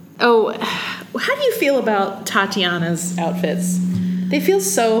 How do you feel about Tatiana's outfits? They feel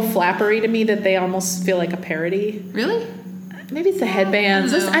so flappery to me that they almost feel like a parody. Really? Maybe it's the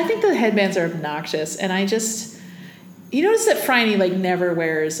headbands. I I think the headbands are obnoxious, and I just... You notice that Phryne, never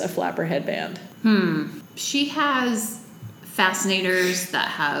wears a flapper headband. She has fascinators that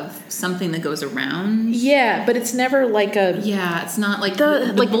have something that goes around. Yeah, but it's never like a... Yeah, it's not like...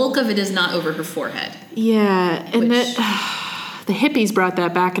 The bulk of it is not over her forehead. Yeah, and the hippies brought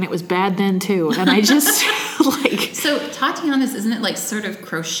that back, and it was bad then, too. And I just, So, Tatiana's, isn't it, sort of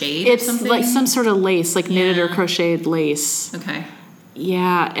crocheted or something? It's like some sort of lace, knitted or crocheted lace. Okay.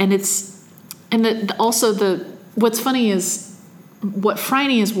 Yeah, and it's... And what's funny is what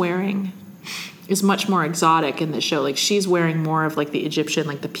Phryne is wearing is much more exotic in the show. Like, she's wearing more of, the Egyptian,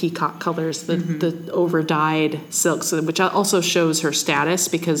 the peacock colors, the over-dyed silks, which also shows her status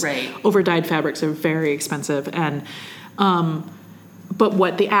because over-dyed fabrics are very expensive. And but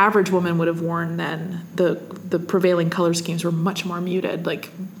what the average woman would have worn then, the prevailing color schemes were much more muted, like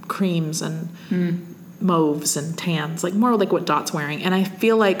creams and mauves and tans, more like what Dot's wearing. And I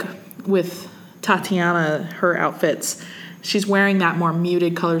feel like with Tatiana, her outfits, she's wearing that more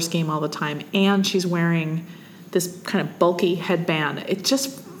muted color scheme all the time, and she's wearing this kind of bulky headband. It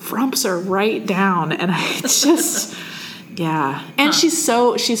just frumps her right down, and I just, yeah. And she's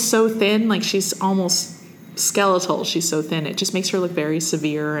so thin, she's almost skeletal. She's so thin. It just makes her look very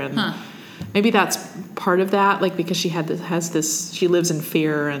severe, and maybe that's part of that, because she she lives in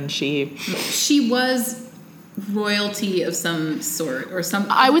fear, and she was royalty of some sort, or some...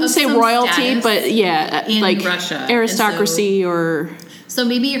 I wouldn't say royalty, but yeah, in Russia, aristocracy, so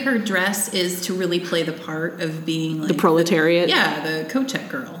maybe her dress is to really play the part of being the proletariat. The Kochek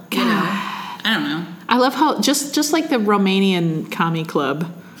girl. I don't know. I love how just like the Romanian commie club.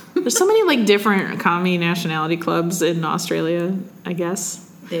 There's so many different commie nationality clubs in Australia, I guess.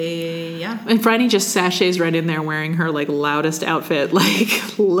 And Phryne just sachets right in there wearing her loudest outfit.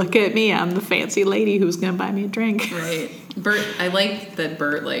 Look at me, I'm the fancy lady who's gonna buy me a drink. Right. Bert, I like that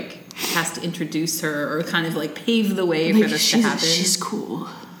Bert has to introduce her or kind of pave the way for this to happen. She's cool.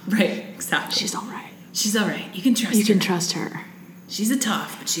 Right, exactly. She's all right. She's all right. You can trust her. You can trust her. She's a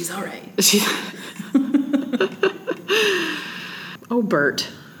tough, but she's all right. Oh, Bert.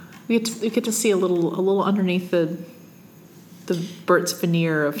 We get to see a little underneath the Bert's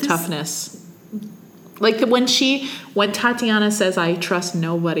veneer of toughness. When Tatiana says, I trust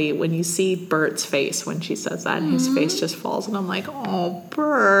nobody, when you see Bert's face when she says that, and his face just falls, and I'm like, oh,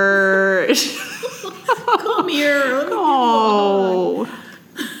 Bert. Come here. Oh.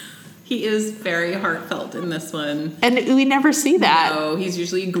 He is very heartfelt in this one. And we never see that. No, he's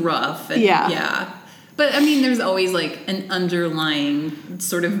usually gruff. And, yeah. But, there's always, an underlying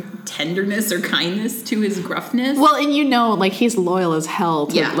sort of tenderness or kindness to his gruffness. Well, and he's loyal as hell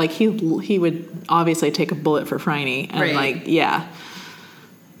to, he would obviously take a bullet for Phryne. And, Yeah,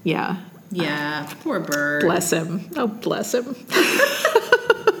 poor Bert. Bless him. Oh, bless him.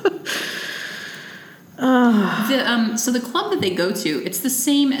 So the club that they go to, it's the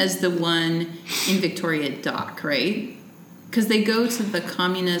same as the one in Victoria Dock, right? Because they go to the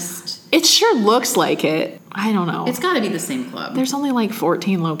communist... It sure looks like it. I don't know. It's got to be the same club. There's only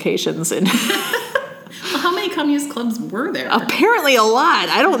 14 locations in... Well, how many communist clubs were there? Apparently a lot.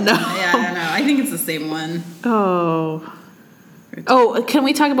 I don't know. Yeah, I don't know. I think it's the same one. Oh, can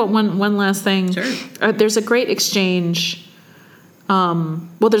we talk about one last thing? Sure. There's a great exchange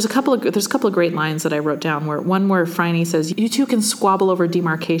Well, there's a couple of great lines that I wrote down. Where Phryne says, "You two can squabble over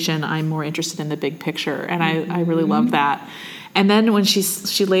demarcation. I'm more interested in the big picture," and I really love that. And then when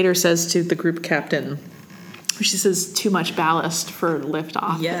she later says to the group captain, she says, "Too much ballast for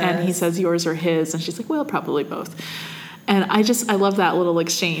liftoff," and he says, "Yours or his," and she's like, "Well, probably both." And I love that little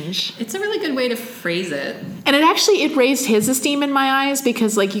exchange. It's a really good way to phrase it. And it raised his esteem in my eyes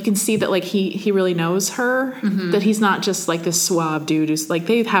because, like, you can see that, like, he really knows her, that he's not just, like, this suave dude who's, like,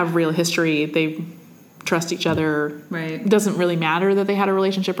 they have real history. They trust each other. Right. It doesn't really matter that they had a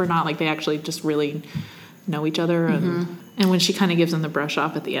relationship or not. Like, they actually just really know each other. And when she kind of gives him the brush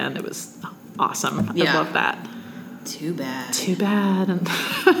off at the end, it was awesome. I love that. Too bad. And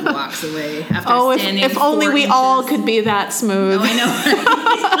walks away after standing if only we all could be that smooth. Oh, I know.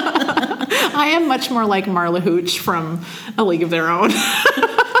 I am much more like Marla Hooch from A League of Their Own.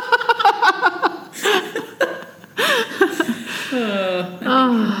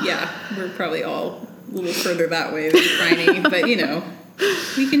 Yeah, we're probably all a little further that way than Phryne, but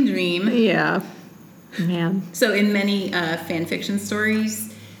we can dream. Yeah, man. So in many fan fiction stories,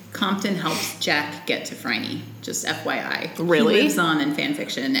 Compton helps Jack get to Phryne, just FYI. Really? He lives on in fan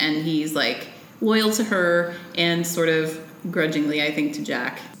fiction, and he's, like, loyal to her and sort of grudgingly, I think, to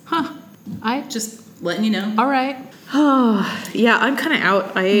Jack. Huh. Just letting you know. All right. Oh, yeah, I'm kind of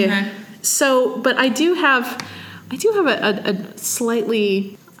out. But I do have a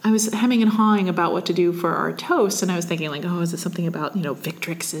slightly... I was hemming and hawing about what to do for our toast, and I was thinking, like, is it something about,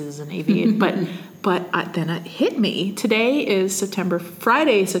 Victrixes and avian? but then it hit me. Today is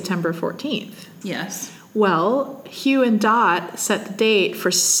Friday, September 14th. Yes. Well, Hugh and Dot set the date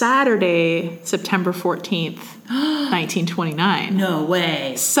for Saturday, September 14th, 1929. No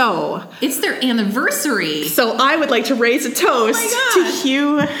way. So... it's their anniversary. So I would like to raise a toast to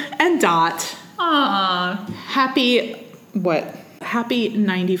Hugh and Dot. Aww. Happy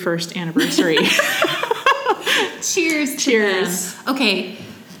 91st anniversary. Cheers to them. Okay,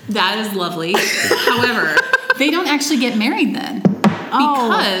 that is lovely. However, they don't actually get married then.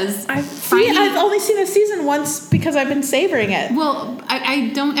 Because I've only seen this season once because I've been savoring it. Well,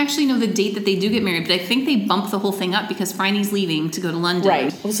 I don't actually know the date that they do get married, but I think they bump the whole thing up because Phryne's leaving to go to London.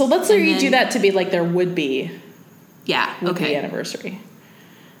 Right. So let's say you do that to be like their would-be anniversary.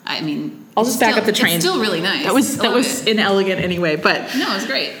 I mean... I'll just back up the train. It's still really nice. That was inelegant anyway, but... No, it was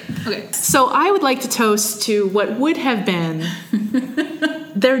great. Okay. So I would like to toast to what would have been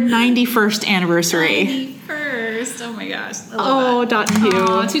their 91st anniversary. 91st. Oh my gosh. Dot and Hugh.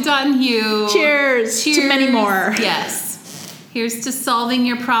 Oh, to Dot and Hugh. Cheers. To many more. Yes. Here's to solving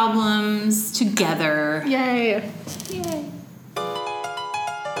your problems together. Yay.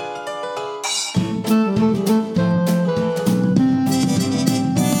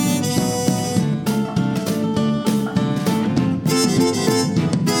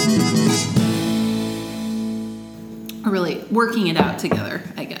 Really working it out together,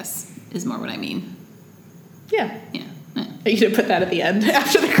 I guess, is more what I mean. Yeah. Are you going to put that at the end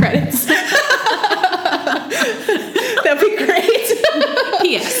after the credits? That'd be great.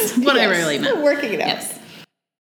 P.S. What I really meant. Working it out. Yes.